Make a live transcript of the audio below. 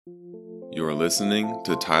You're listening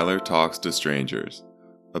to Tyler Talks to Strangers,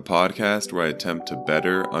 a podcast where I attempt to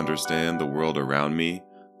better understand the world around me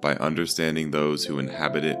by understanding those who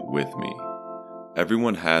inhabit it with me.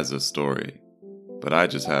 Everyone has a story, but I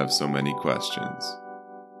just have so many questions.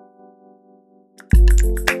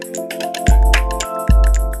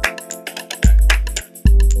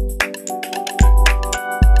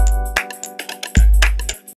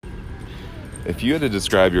 If you had to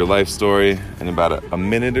describe your life story in about a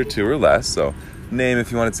minute or two or less, so name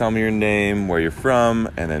if you want to tell me your name, where you're from,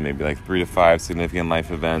 and then maybe like 3 to 5 significant life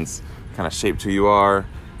events, kind of shaped who you are,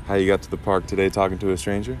 how you got to the park today talking to a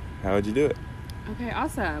stranger, how would you do it? Okay,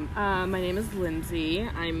 awesome. My name is Lindsay.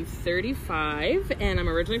 I'm 35, and I'm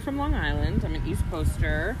originally from Long Island. I'm an East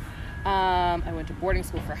Coaster. I went to boarding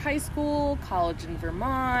school for high school, college in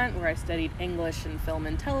Vermont, where I studied English and film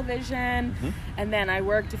and television. And then I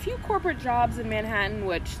worked a few corporate jobs in Manhattan,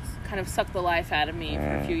 which kind of sucked the life out of me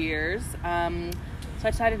for a few years. So I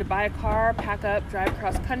decided to buy a car, pack up, drive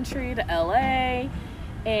across country to LA,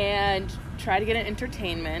 and try to get an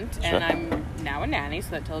entertainment. Sure. And I'm now a nanny, so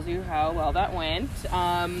that tells you how well that went.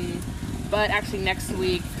 But actually next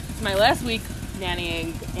week, it's my last week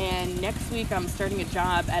nannying, and next week I'm starting a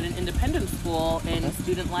job at an independent school in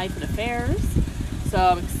student life and affairs, so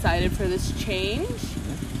I'm excited for this change.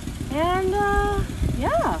 And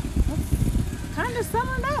that's kind of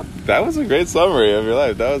summing up. That was a great summary of your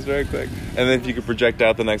life. That was very quick. And then if you could project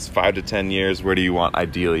out the next 5 to 10 years, where do you want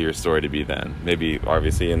ideally your story to be then? Maybe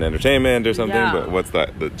obviously in entertainment or something, but what's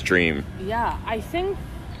the dream? Yeah, I think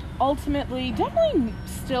ultimately definitely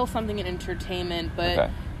still something in entertainment, but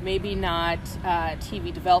maybe not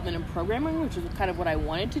TV development and programming, which is kind of what I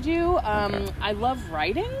wanted to do. I love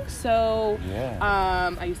writing, so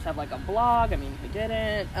I used to have like a blog. I mean, who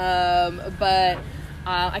didn't? But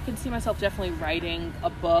I can see myself definitely writing a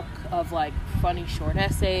book of like funny short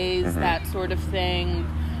essays, that sort of thing.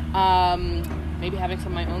 Maybe having some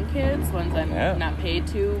of my own kids, ones I'm not paid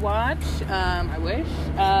to watch. I wish.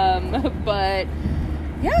 But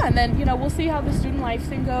yeah, and then, we'll see how the student life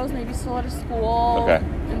thing goes. Maybe still at a school,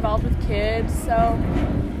 involved with kids. So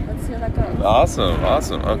let's see how that goes.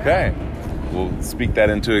 Awesome. Okay. We'll speak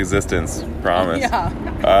that into existence. Promise.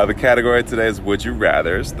 The category today is Would You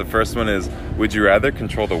Rathers. The first one is, would you rather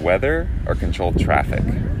control the weather or control traffic?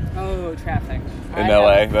 Oh, traffic. In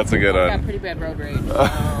LA? That's a good one. I got pretty bad road rage.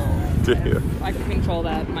 Do you? If I could control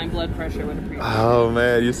that, my blood pressure would appreciate it. Oh,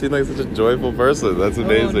 man. You seem like such a joyful person. That's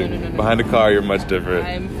amazing. No. Behind a car, you're much different.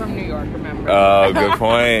 I'm from New York, remember? Oh,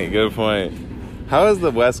 good point. How is the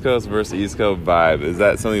West Coast versus East Coast vibe? Is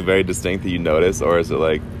that something very distinct that you notice, or is it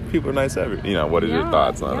like people are nice what are your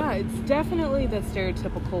thoughts on it? Yeah, it's definitely the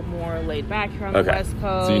stereotypical, more laid back here on the West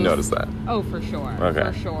Coast. So you notice that? Oh, for sure.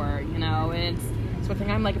 For sure. And it's one thing,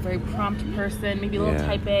 I'm like a very prompt person, maybe a little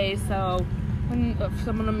type A, so when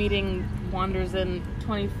someone I'm meeting wanders in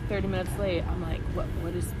 20, 30 minutes late, I'm like,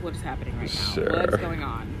 what is happening right now? Sure. What is going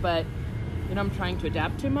on? But, I'm trying to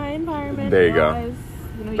adapt to my environment. There you go.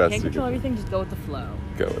 You can't control everything, just go with the flow.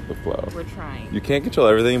 We're trying. You can't control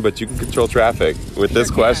everything, but you can control traffic. With this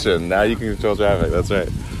question, now you can control traffic. That's right.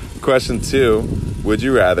 Question 2, would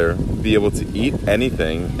you rather be able to eat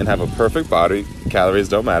anything and have a perfect body, calories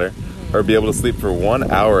don't matter, or be able to sleep for 1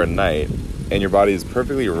 hour a night and your body is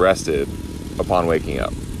perfectly rested upon waking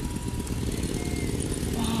up?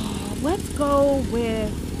 Let's go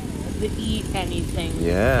with the eat anything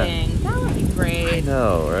thing. That would be great. I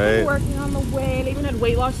know, right? I'm working on the weight. I even had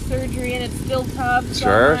weight loss surgery and it's still tough. So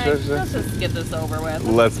Sure. Let's just get this over with.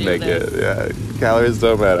 Let's make it. Yeah. Calories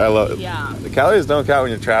don't matter. I love it. Yeah. The calories don't count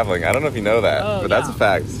when you're traveling. I don't know if you know that, but that's a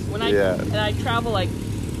fact. When I travel, I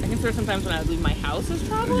consider sometimes when I leave my house as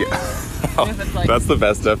traveling. If it's that's the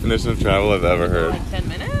best definition of travel I've ever heard. Like 10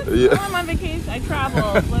 minutes? Yeah. I'm on vacation. I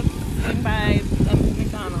travel. Let's swing by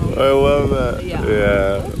McDonald's. I love that.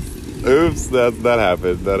 Yeah. Oops, that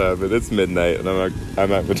happened. It's midnight and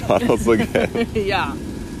I'm at McDonald's again.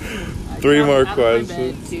 3 more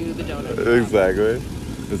questions. To the donut. Exactly.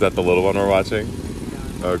 Is that the little one we're watching?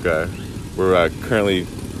 Yeah. Okay. We're currently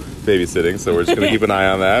babysitting, so we're just gonna keep an eye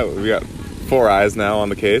on that. We got 4 eyes now on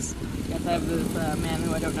the case. Yes, I have this man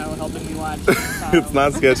who I don't know helping me watch. It's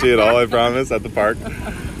not sketchy at all, I promise, at the park.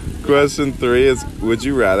 Question 3 is, would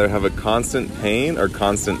you rather have a constant pain or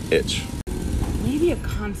constant itch? Maybe a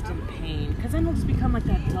constant pain, because then it'll just become like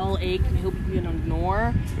that dull ache and hope you can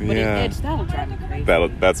ignore. But an itch, that'll drive me crazy.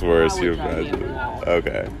 That's worse, you imagine.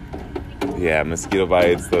 Okay. Yeah, mosquito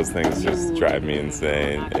bites, those things just drive me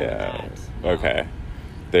insane. Yeah. Okay.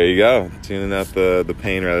 There you go. Tuning out the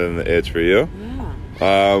pain rather than the itch for you.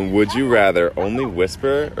 Yeah. Would you rather only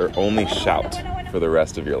whisper or only shout for the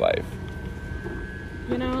rest of your life?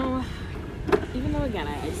 You know, even though, again,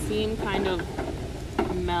 I seem kind of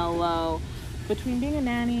mellow, between being a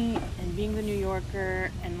nanny and being the New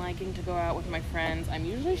Yorker and liking to go out with my friends, I'm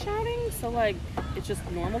usually shouting, so, like, it's just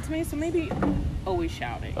normal to me, so maybe always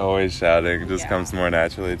shouting. Always shouting. It just comes more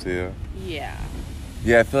naturally to you. Yeah.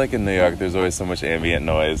 Yeah, I feel like in New York, there's always so much ambient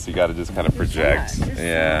noise. You got to just kind of project. There's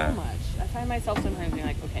so much. I find myself sometimes being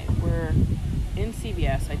like, okay, we're in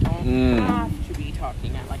CVS. I don't have to be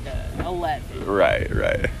talking at like a 11. Right.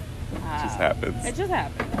 It just happens. It just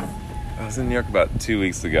happens. I was in New York about 2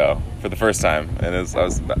 weeks ago for the first time, and I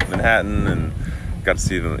was in Manhattan and got to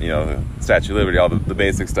see the Statue of Liberty, all the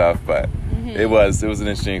basic stuff. But it was an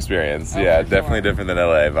interesting experience. Definitely different than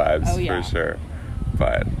LA vibes for sure.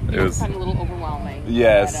 But it was kind of a little overwhelming.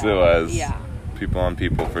 Yes, but, it was. Yeah. People on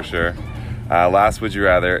people for sure. Last would you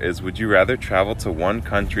rather is, would you rather travel to one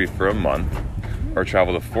country for a month or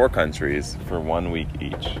travel to 4 countries for 1 week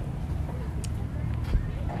each?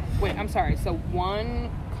 Wait, I'm sorry. So one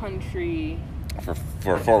country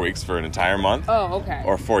for 4 weeks for an entire month? Oh, okay.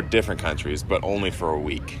 Or 4 different countries, but only for a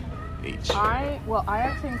week each. I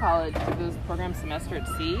actually in college did this program Semester at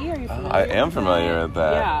Sea. Are you familiar? I am familiar with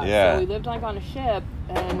that. Yeah. So we lived like on a ship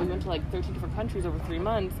and we went to like 13 different countries over 3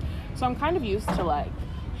 months. So I'm kind of used to like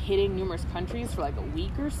hitting numerous countries for like a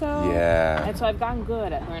week or so. Yeah. And so I've gotten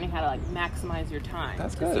good at learning how to like maximize your time.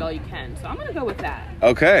 That's to good. see all you can. So I'm gonna go with that.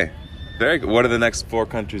 Okay. Very good. What are the next 4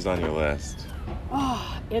 countries on your list?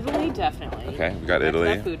 Oh, Italy, definitely. Okay, we got Italy.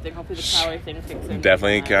 That food thing. Hopefully the calorie thing fixes it.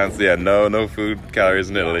 Definitely counts. Yeah, no food calories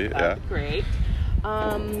in Italy. That'd be great.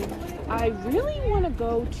 I really want to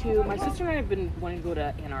go to. My sister and I have been wanting to go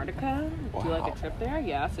to Antarctica. Do like a trip there.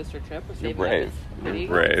 Yeah, sister trip. We're saving brave. up. It's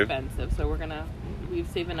pretty expensive, so we've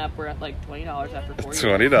saving up. We're at like $20 after 4 years.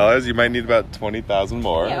 $20. You might need about 20,000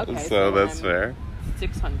 more. Yeah, okay, so that's fair.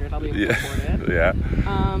 600. I'll be able to afford it. Yeah.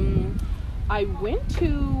 I went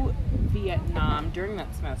to Vietnam during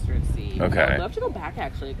that semester at sea. Okay. I'd love to go back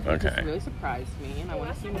actually because it just really surprised me and I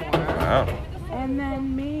want to see more. Wow. And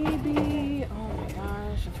then maybe, oh my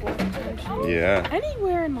gosh, a 4th country. Yeah.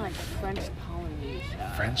 Anywhere in like French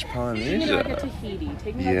Polynesia. French Take Polynesia. me to like a Tahiti.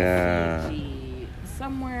 Take me to Fiji.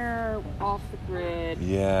 Somewhere off the grid.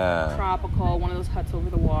 Yeah. Tropical. One of those huts over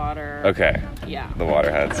the water. Okay. Yeah. The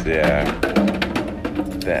water huts. Yeah.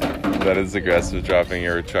 That is aggressive, dropping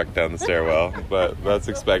your truck down the stairwell, but that's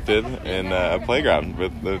expected in a playground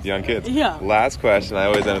with young kids. Yeah. Last question, I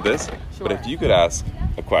always end with this, Sure. but if you could ask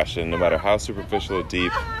a question, no matter how superficial or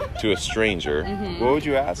deep, to a stranger, what would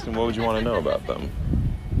you ask and what would you want to know about them?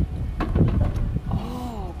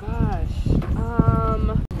 Oh gosh.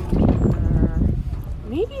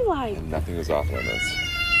 Maybe like And nothing is off limits.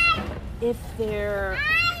 if their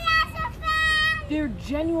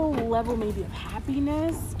genuine level maybe of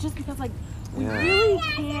happiness, just because like we really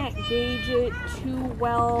can't gauge it too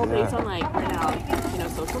well based on like right now,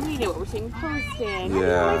 social media, what we're seeing posting.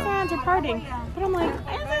 My friends are partying, but I'm like,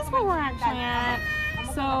 is this where we're actually at?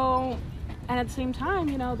 So, and at the same time,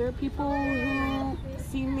 there are people who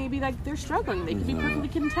seem maybe like they're struggling. They could be perfectly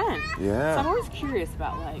content. Yeah. So I'm always curious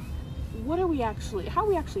about like, how are we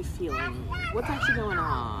actually feeling? What's actually going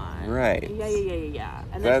on? Right. Yeah.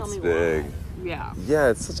 And then That's tell me big. why. Yeah. Yeah,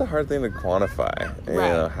 it's such a hard thing to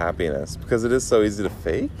quantify, happiness, because it is so easy to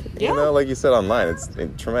fake. Yeah. Like you said online, it's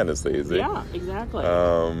tremendously easy. Yeah, exactly.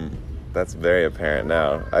 That's very apparent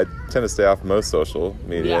now. I tend to stay off most social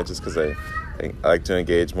media just because I like to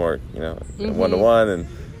engage more, one-to-one, and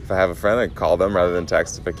if I have a friend, I call them rather than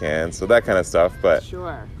text if I can, so that kind of stuff. But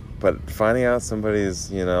sure. But finding out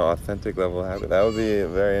somebody's, authentic level of happiness, that would be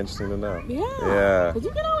very interesting to know. Yeah. Because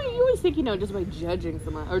you always think, just by judging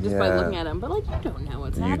someone or just by looking at them, but like you don't know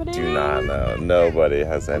what's happening. You do not know. Nobody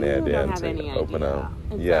has any idea until open up.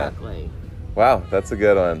 Exactly. Yeah. Wow, that's a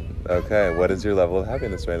good one. Okay, what is your level of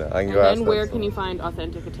happiness right now? I can go ask. And where can you find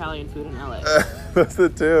authentic Italian food in LA? That's the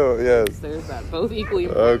 2, yes. There's that. Both equally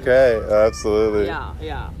important. Okay, absolutely.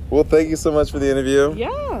 Yeah. Well, thank you so much for the interview.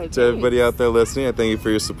 Yeah. To everybody out there listening, I thank you for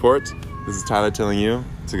your support. This is Tyler telling you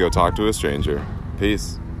to go talk to a stranger.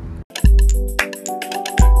 Peace.